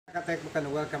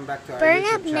And welcome back to our Burn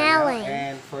up YouTube channel. Nelly.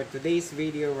 And for today's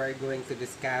video, we're going to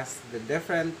discuss the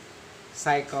different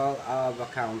cycle of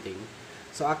accounting.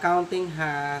 So accounting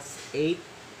has 8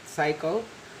 cycle.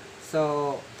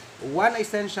 So one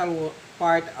essential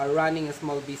part of running a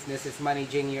small business is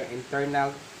managing your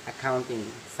internal accounting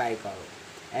cycle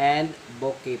and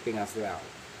bookkeeping as well.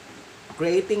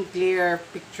 Creating clear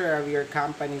picture of your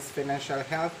company's financial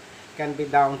health can be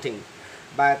daunting,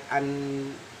 but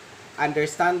an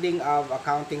understanding of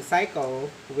accounting cycle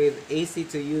with easy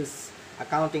to use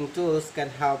accounting tools can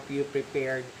help you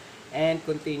prepare and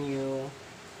continue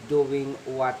doing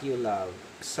what you love.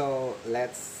 So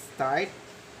let's start.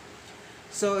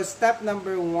 So step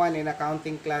number 1 in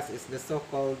accounting class is the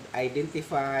so-called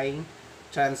identifying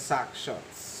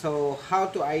transactions. So how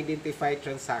to identify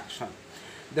transaction?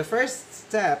 The first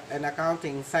step in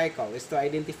accounting cycle is to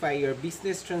identify your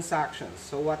business transactions.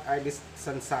 So what are these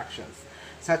transactions?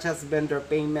 Such as vendor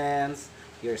payments,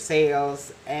 your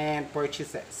sales, and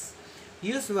purchases.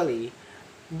 Usually,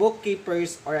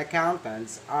 bookkeepers or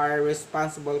accountants are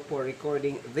responsible for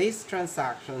recording these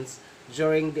transactions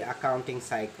during the accounting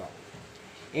cycle.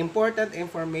 Important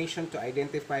information to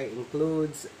identify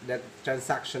includes the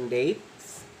transaction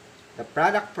dates, the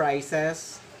product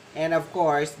prices, and of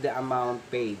course the amount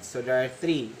paid. So there are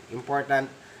three important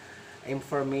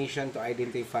information to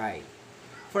identify.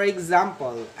 For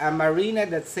example, a marina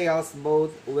that sells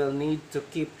boat will need to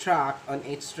keep track on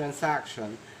each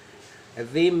transaction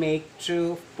they make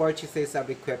through purchases of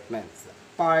equipment,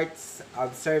 parts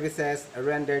of services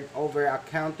rendered over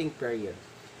accounting period.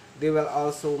 They will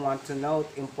also want to note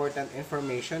important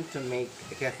information to make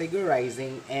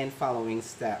categorizing and following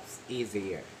steps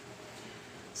easier.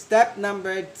 Step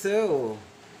number 2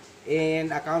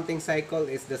 in accounting cycle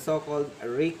is the so-called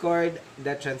record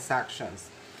the transactions.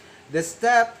 The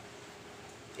step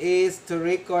is to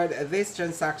record this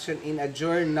transaction in a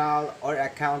journal or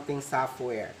accounting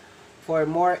software. For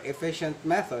more efficient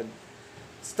method,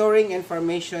 storing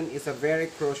information is a very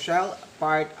crucial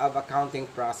part of accounting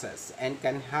process and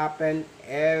can happen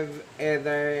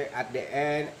either at the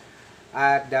end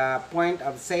at the point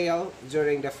of sale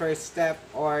during the first step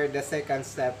or the second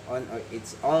step on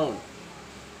its own.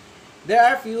 There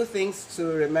are few things to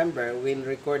remember when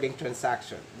recording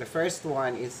transaction. The first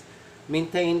one is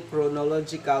maintain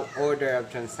chronological order of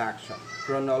transaction.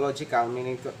 Chronological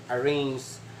meaning to arrange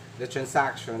the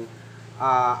transaction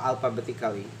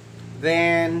alphabetically.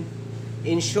 Then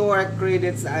ensure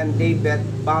credits and debit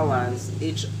balance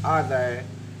each other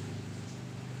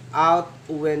out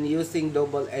when using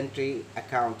double entry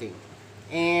accounting,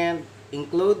 and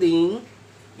including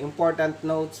important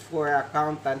notes for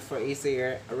accountant for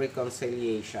easier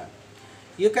reconciliation.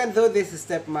 You can do this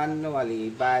step manually,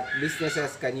 but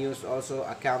businesses can use also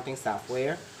accounting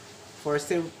software for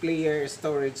simpler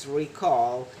storage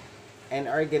recall and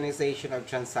organization of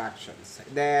transactions.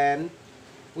 Then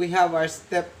we have our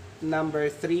step number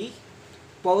 3,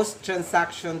 post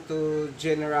transaction to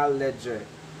general ledger.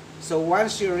 So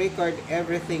once you record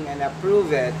everything and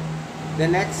approve it, the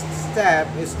next step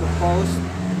is to post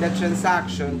the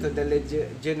transaction to the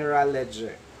general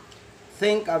ledger.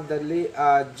 Think of the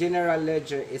general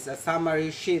ledger is a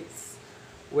summary sheet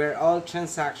where all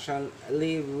transactions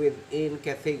live within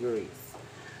categories.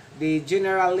 The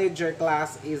general ledger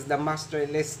class is the master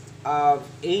list of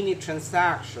any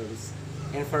transactions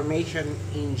information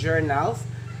in journals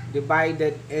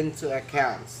divided into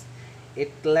accounts.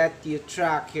 It lets you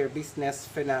track your business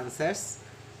finances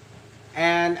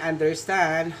and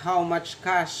understand how much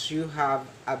cash you have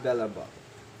available.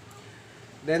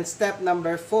 Then step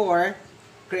number 4,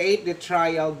 create the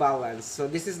trial balance. So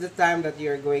this is the time that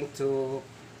you're going to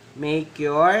make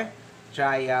your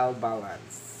trial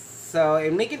balance. So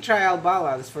in making trial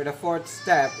balance for the fourth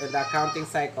step in the accounting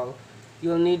cycle,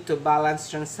 you'll need to balance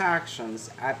transactions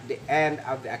at the end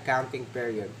of the accounting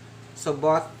period. So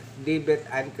both debit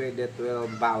and credit will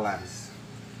balance.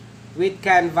 Which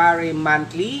can vary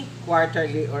monthly,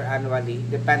 quarterly, or annually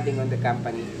depending on the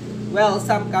company. Well,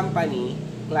 some company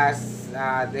class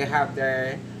they have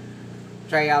their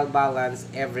trial balance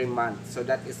every month, so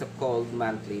that is called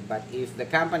monthly. But if the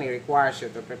company requires you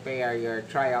to prepare your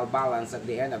trial balance at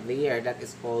the end of the year, that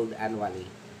is called annually.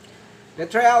 The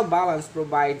trial balance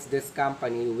provides this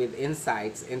company with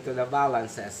insights into the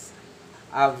balances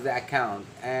of the account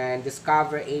and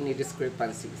discover any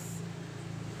discrepancies.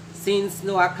 Since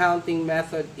no accounting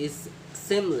method is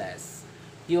seamless,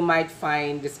 you might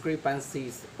find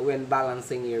discrepancies when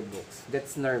balancing your books.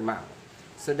 That's normal.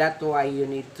 So that's why you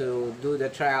need to do the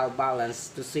trial balance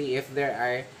to see if there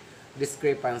are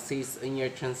discrepancies in your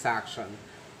transaction.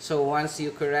 So once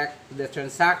you correct the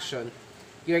transaction,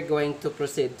 you're going to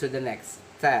proceed to the next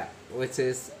step, which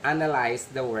is analyze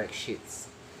the worksheets.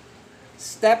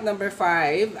 Step number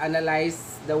 5,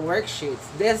 analyze the worksheets.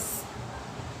 This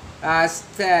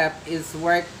step is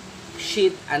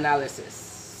worksheet analysis.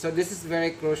 So this is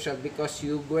very crucial because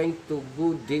you're going to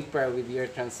go deeper with your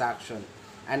transaction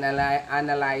and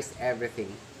analyze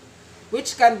everything,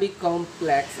 which can be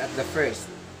complex at the first.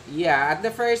 Yeah, at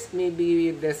the first maybe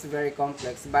this very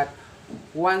complex, but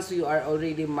once you are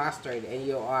already mastered and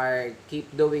you are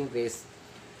keep doing this,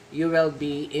 you will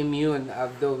be immune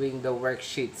of doing the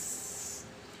worksheets.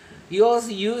 You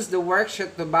also use the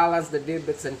worksheet to balance the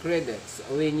debits and credits.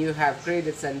 When you have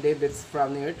credits and debits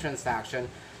from your transaction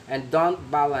and don't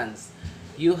balance,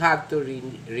 you have to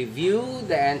review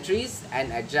the entries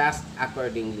and adjust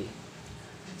accordingly.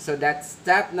 So that's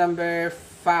step number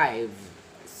 5.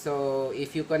 So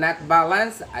if you cannot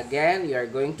balance, again, you're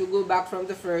going to go back from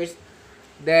the first,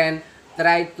 then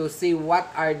try to see what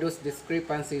are those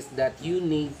discrepancies that you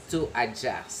need to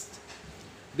adjust.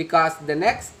 Because the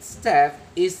next step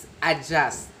is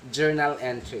adjust journal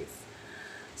entries.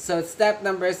 So step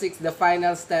number 6, the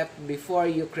final step before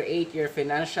you create your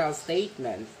financial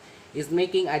statement, is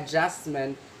making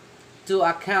adjustment to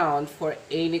account for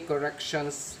any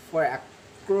corrections for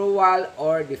accrual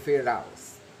or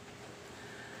deferrals.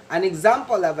 An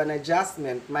example of an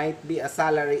adjustment might be a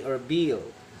salary or bill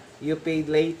you paid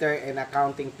later in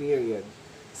accounting period.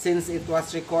 Since it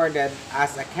was recorded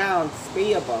as accounts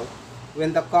payable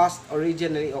when the cost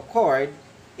originally occurred,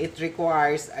 it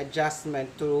requires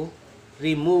adjustment to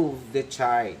remove the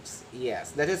charge.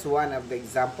 Yes, that is one of the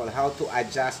example how to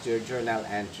adjust your journal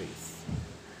entries.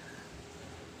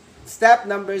 Step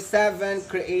number 7,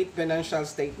 create financial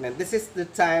statement. This is the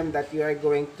time that you are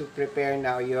going to prepare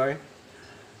now your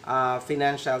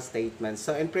financial statement.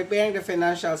 So in preparing the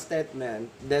financial statement,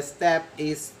 the step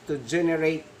is to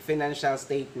generate financial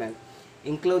statement,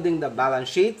 including the balance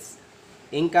sheets,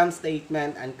 income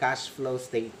statement, and cash flow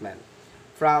statement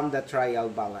from the trial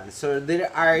balance. So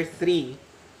there are 3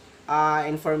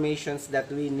 informations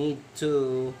that we need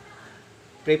to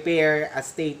prepare a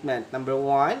statement. Number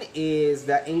 1 is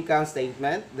the income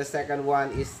statement. The second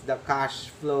one is the cash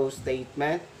flow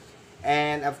statement.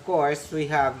 And of course, we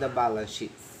have the balance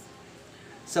sheets.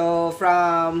 So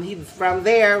from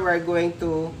there, we're going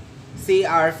to see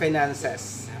our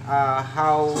finances,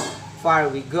 how far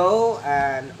we go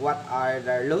and what are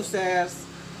the losses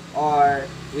or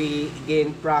we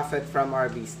gain profit from our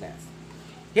business.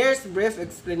 Here's brief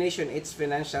explanation each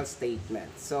financial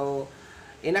statement. So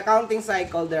in accounting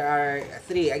cycle, there are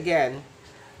 3 again.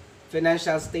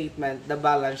 Financial statement, the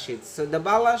balance sheet. So the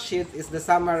balance sheet is the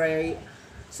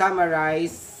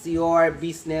summarize your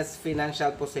business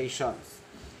financial positions.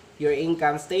 Your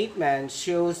income statement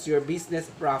shows your business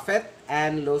profit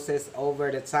and losses over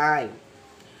the time.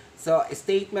 So a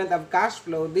statement of cash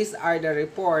flow, these are the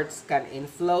reports can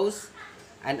inflows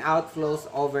and outflows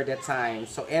over the time.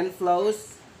 So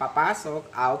inflows, papasok,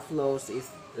 outflows is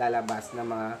lalabas na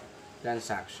mga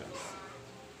transactions.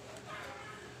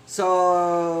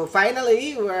 So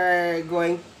finally,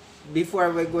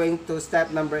 before we're going to step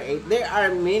number 8, there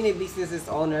are many businesses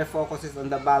owner focuses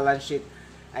on the balance sheet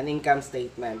and income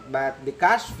statement, but the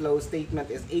cash flow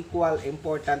statement is equal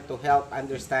important to help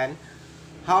understand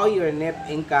how your net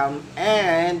income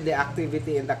and the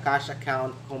activity in the cash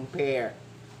account compare.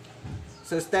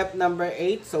 So step number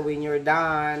 8, so when you're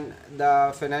done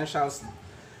the financial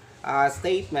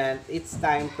statement, it's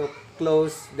time to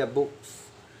close the books.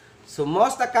 So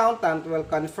most accountant will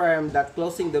confirm that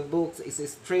closing the books is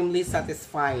extremely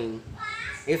satisfying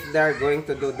if they're going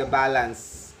to do the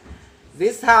balance.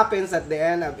 This happens at the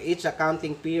end of each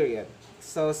accounting period,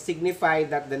 so signify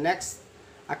that the next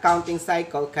accounting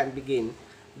cycle can begin.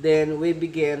 Then we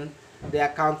begin the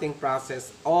accounting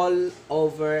process all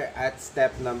over at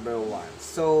step number 1.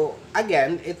 So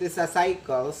again, it is a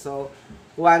cycle. So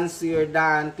once you're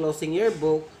done closing your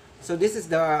book, so this is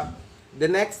the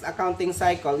next accounting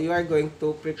cycle. You are going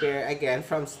to prepare again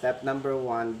from step number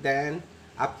 1, then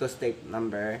up to step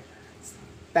number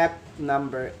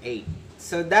 8.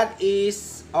 So that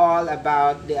is all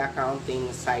about the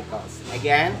accounting cycles.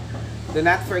 Again, do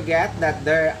not forget that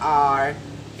there are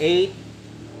 8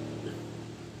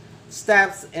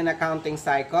 steps in accounting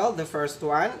cycle. The first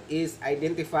one is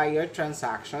identify your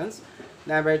transactions.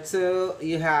 Number 2,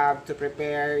 you have to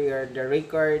prepare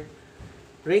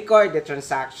record the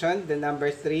transaction. The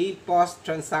number 3, post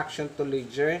transaction to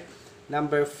ledger.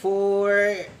 Number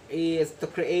 4 is to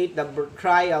create the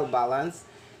trial balance.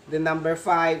 The number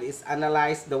 5 is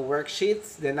analyze the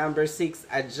worksheets. The number 6,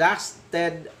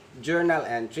 adjusted journal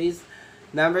entries.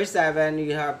 Number 7,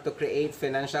 you have to create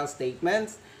financial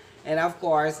statements. And of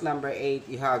course, number 8,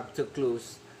 you have to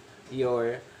close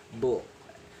your book.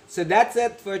 So that's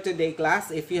it for today,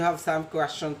 class. If you have some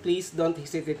question, please don't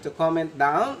hesitate to comment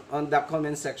down on the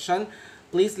comment section.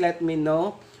 Please let me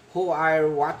know who are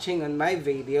watching on my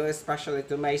video, especially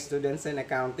to my students in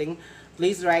accounting.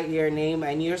 Please write your name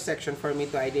and your section for me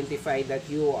to identify that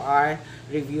you are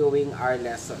reviewing our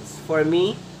lessons. For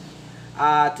me,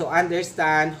 to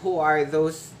understand who are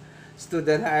those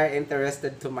students that are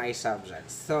interested to my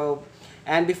subjects. So,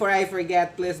 and before I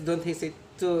forget, please don't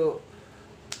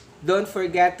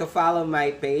forget to follow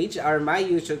my page or my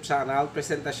YouTube channel,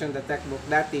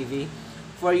 presentation.techbook.tv,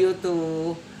 for you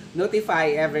to notify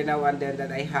every now and then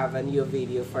that I have a new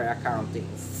video for accounting.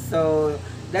 So,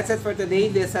 that's it for today.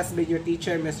 This has been your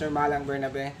teacher, Mr. Malang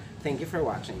Bernabe. Thank you for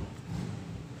watching.